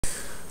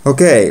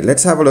Okay,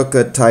 let's have a look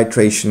at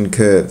titration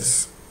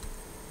curves.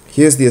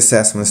 Here's the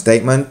assessment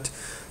statement.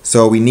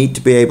 So we need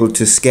to be able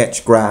to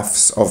sketch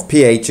graphs of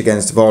pH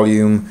against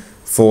volume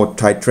for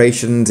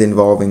titrations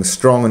involving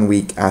strong and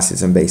weak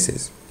acids and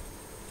bases.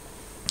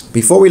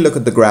 Before we look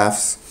at the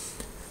graphs,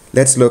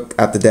 let's look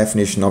at the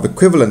definition of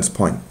equivalence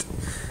point.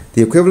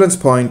 The equivalence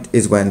point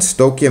is when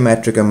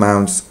stoichiometric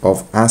amounts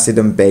of acid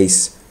and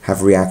base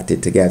have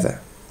reacted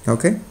together.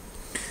 Okay?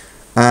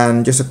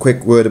 And just a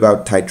quick word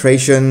about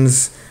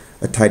titrations.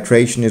 A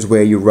titration is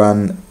where you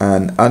run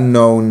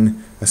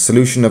a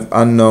solution of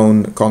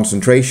unknown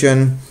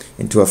concentration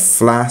into a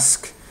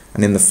flask,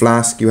 and in the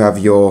flask you have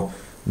your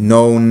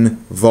known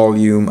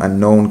volume and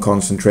known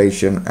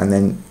concentration, and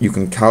then you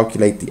can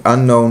calculate the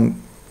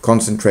unknown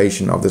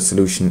concentration of the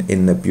solution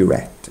in the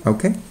burette.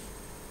 Okay?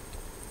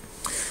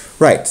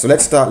 Right, so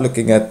let's start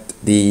looking at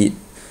the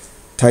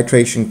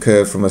titration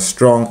curve from a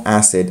strong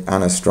acid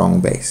and a strong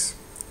base.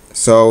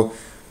 So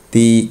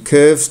the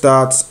curve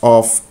starts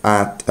off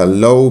at a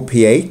low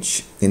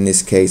pH, in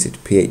this case it's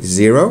pH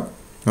 0,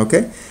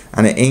 okay,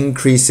 and it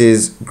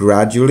increases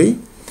gradually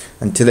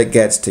until it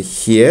gets to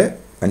here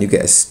and you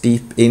get a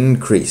steep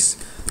increase.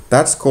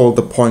 That's called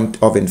the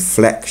point of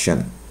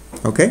inflection,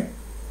 okay?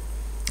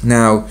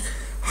 Now,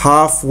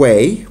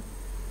 halfway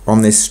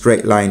on this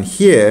straight line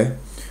here,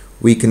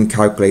 we can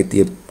calculate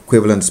the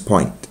equivalence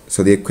point.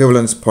 So the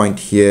equivalence point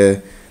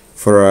here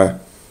for a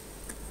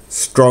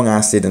strong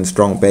acid and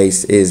strong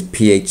base is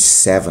pH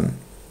 7,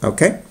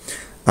 okay?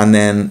 And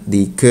then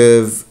the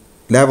curve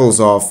levels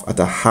off at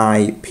a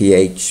high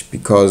pH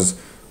because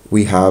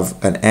we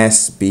have an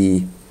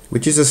SB,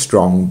 which is a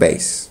strong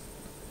base,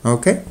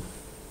 okay?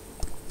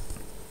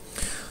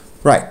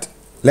 Right,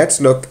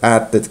 let's look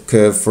at the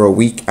curve for a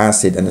weak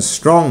acid and a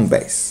strong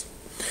base.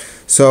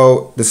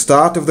 So the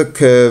start of the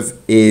curve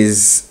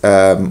is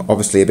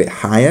obviously a bit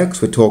higher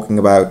because we're talking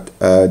about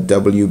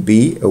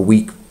WB, a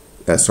weak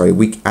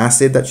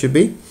acid, that should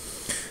be.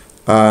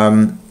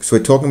 So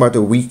we're talking about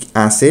a weak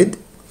acid,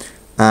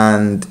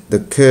 and the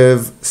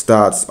curve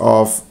starts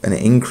off and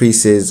it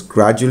increases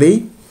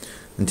gradually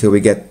until we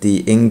get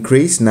the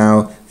increase.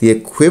 Now the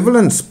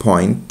equivalence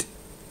point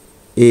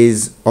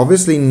is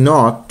obviously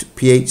not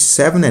pH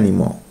 7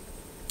 anymore,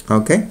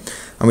 okay?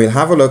 And we'll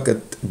have a look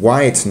at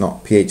why it's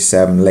not pH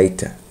 7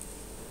 later.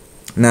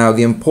 Now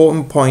the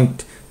important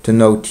point to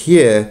note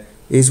here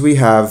is we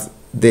have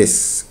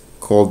this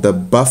called the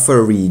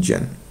buffer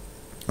region,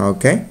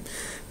 okay?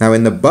 Now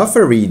in the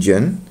buffer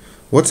region,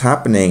 what's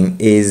happening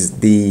is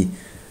the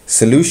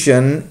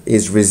solution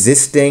is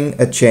resisting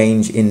a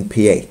change in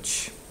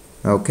pH,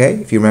 okay?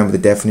 If you remember the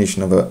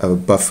definition of a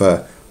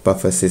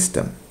buffer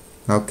system,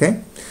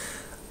 okay?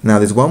 Now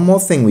there's one more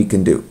thing we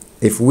can do.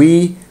 If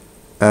we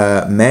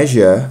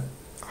measure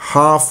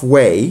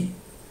halfway,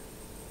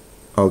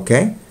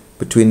 okay,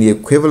 between the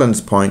equivalence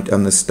point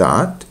and the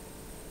start,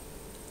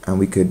 and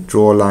we could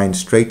draw a line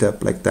straight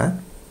up like that,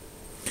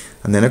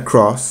 and then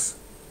across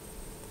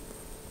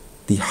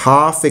the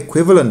half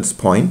equivalence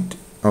point,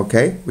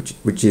 okay,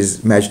 which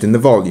is measured in the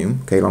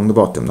volume, okay, along the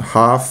bottom, the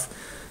half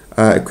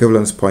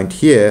equivalence point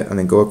here, and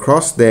then go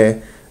across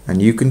there,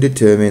 and you can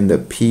determine the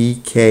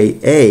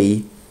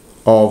pKa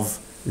of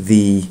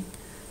the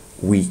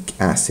weak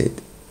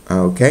acid,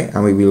 okay,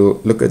 and we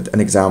will look at an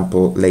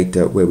example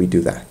later where we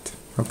do that,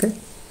 okay.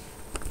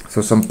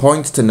 So some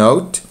points to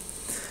note: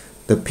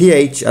 the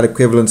pH at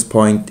equivalence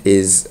point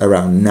is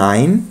around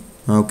 9,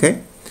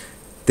 okay.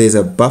 There's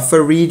a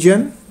buffer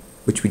region,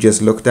 which we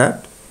just looked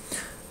at,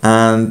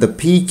 and the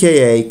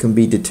pKa can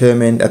be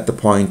determined at the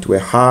point where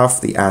half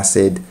the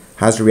acid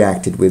has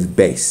reacted with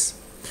base.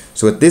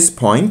 So at this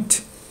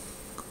point,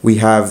 we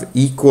have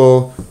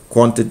equal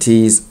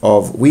quantities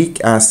of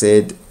weak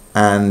acid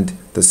and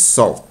the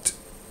salt,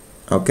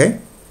 okay,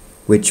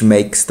 which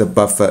makes the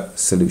buffer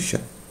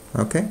solution,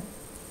 okay.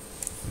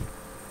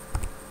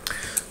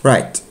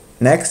 Right,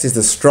 next is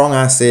the strong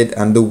acid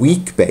and the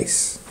weak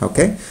base,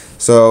 okay.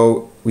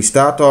 So we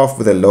start off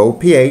with a low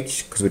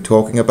pH because we're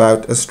talking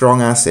about a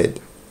strong acid,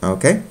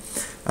 okay,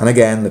 and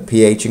again the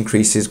pH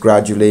increases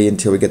gradually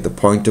until we get the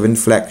point of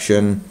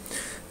inflection.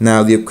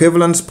 Now the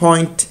equivalence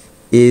point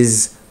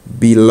is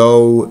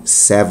below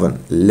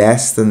 7,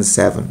 less than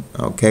 7,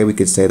 okay. We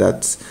could say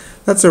that's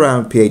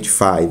around pH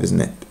 5,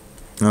 isn't it?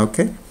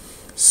 Okay,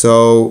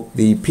 so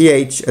the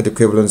pH at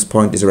equivalence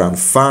point is around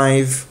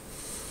 5,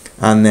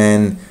 and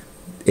then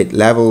it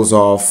levels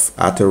off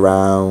at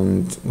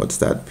around, what's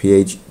that,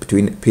 pH,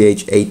 between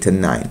pH 8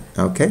 and 9,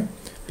 okay,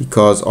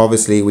 because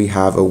obviously we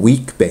have a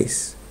weak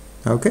base,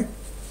 okay.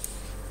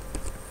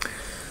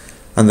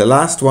 And the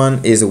last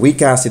one is a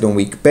weak acid and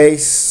weak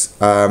base.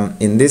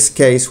 In this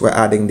case, we're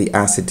adding the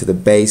acid to the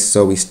base,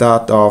 so we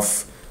start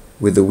off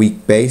with the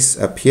weak base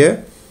up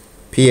here,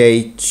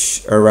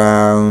 pH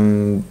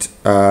around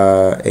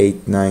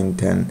 8, 9,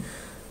 10,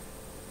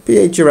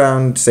 pH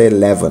around, say,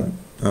 11,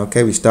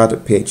 okay. We start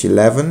at pH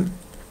 11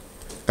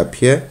 up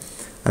here,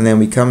 and then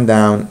we come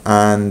down,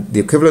 and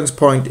the equivalence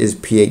point is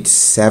pH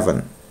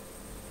 7,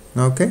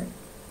 okay,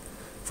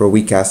 for a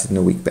weak acid and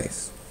a weak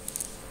base.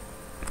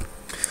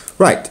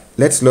 Right,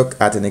 let's look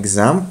at an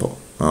example.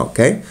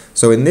 Okay,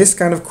 so in this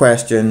kind of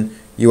question,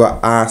 you are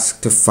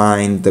asked to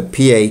find the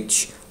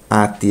pH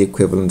at the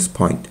equivalence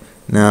point.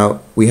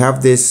 Now, we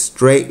have this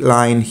straight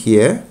line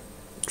here.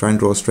 Try and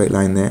draw a straight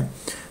line there.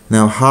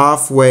 Now,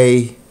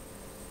 halfway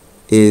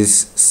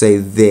is, say,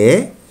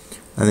 there.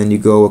 And then you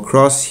go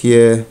across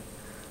here,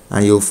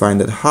 and you'll find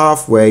that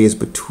halfway is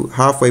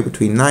halfway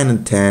between 9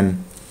 and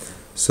 10.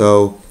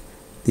 So,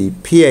 the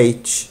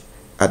pH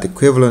at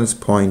equivalence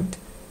point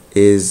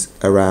is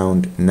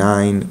around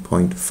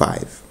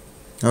 9.5.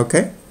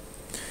 Okay,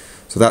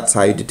 so that's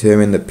how you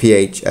determine the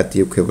pH at the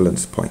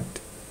equivalence point.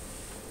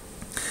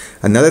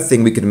 Another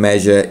thing we could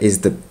measure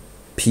is the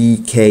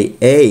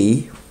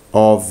pKa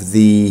of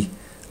the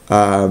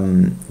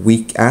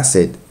weak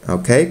acid,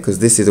 okay, because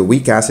this is a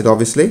weak acid,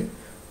 obviously,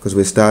 because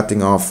we're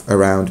starting off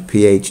around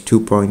pH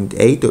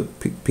 2.8 or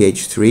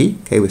pH 3.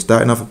 Okay, we're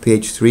starting off at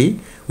pH 3,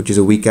 which is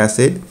a weak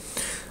acid,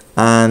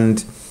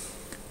 and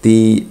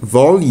the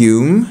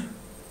volume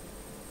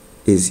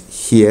is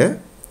here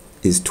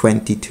is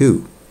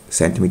 22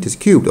 centimeters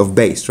cubed of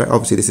base, right?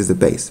 Obviously this is the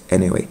base,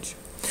 NaOH.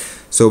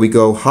 So we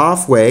go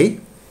halfway,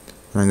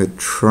 and I'm going to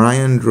try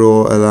and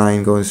draw a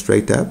line going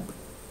straight up.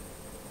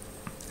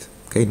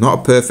 Okay, not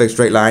a perfect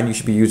straight line, you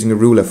should be using a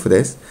ruler for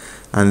this.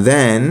 And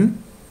then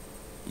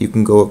you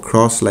can go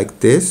across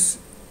like this.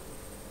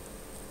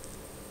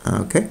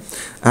 Okay,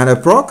 and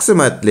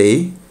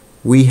approximately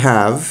we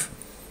have,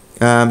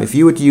 if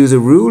you were to use a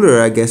ruler,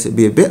 I guess it'd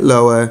be a bit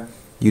lower,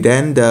 you'd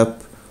end up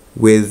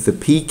with the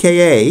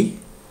pKa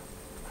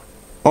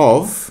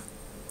of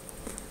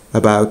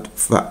about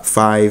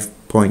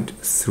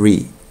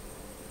 5.3.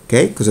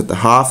 Okay, because at the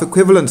half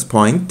equivalence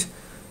point,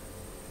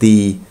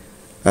 the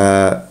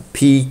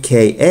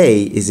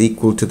pKa is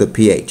equal to the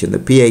pH, and the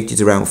pH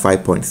is around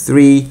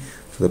 5.3,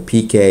 so the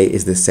pKa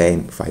is the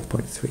same,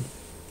 5.3.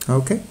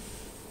 Okay.